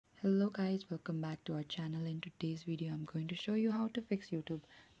Hello guys, welcome back to our channel. In today's video I'm going to show you how to fix YouTube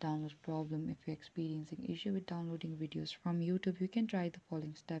download problem. If you're experiencing issue with downloading videos from YouTube, you can try the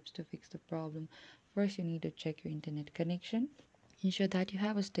following steps to fix the problem. First, you need to check your internet connection. Ensure that you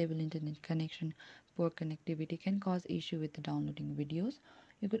have a stable internet connection. Poor connectivity can cause issue with the downloading videos.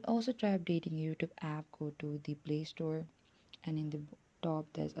 You could also try updating your YouTube app. Go to the Play Store and in the top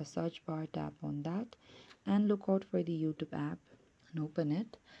there's a search bar. Tap on that and look out for the YouTube app and open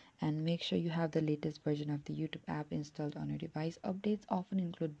it, and make sure you have the latest version of the YouTube app installed on your device. Updates often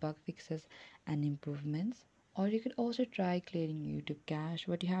include bug fixes and improvements. Or you could also try clearing YouTube cache.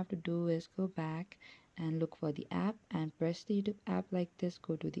 What you have to do is go back and look for the app and press the YouTube app like this.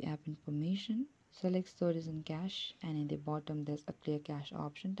 Go to the app information, select storage and cache, and in the bottom there's a clear cache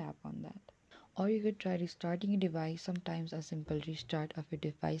option. Tap on that. Or you could try restarting your device. Sometimes a simple restart of your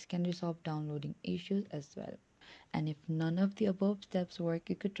device can resolve downloading issues as well. And if none of the above steps work,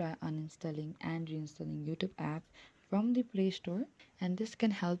 you could try uninstalling and reinstalling YouTube app from the Play Store, and this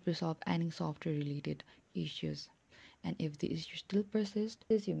can help resolve any software related issues. And if the issue still persists,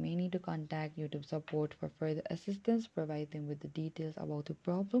 you may need to contact YouTube support for further assistance. Provide them with the details about the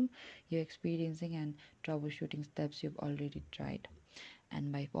problem you're experiencing and troubleshooting steps you've already tried. And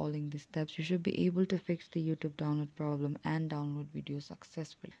by following these steps, you should be able to fix the YouTube download problem and download videos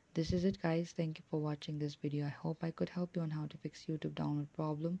successfully. This is it guys. Thank you for watching this video. I hope I could help you on how to fix YouTube download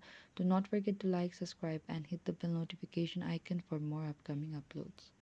problem. Do not forget to like, subscribe and hit the bell notification icon for more upcoming uploads.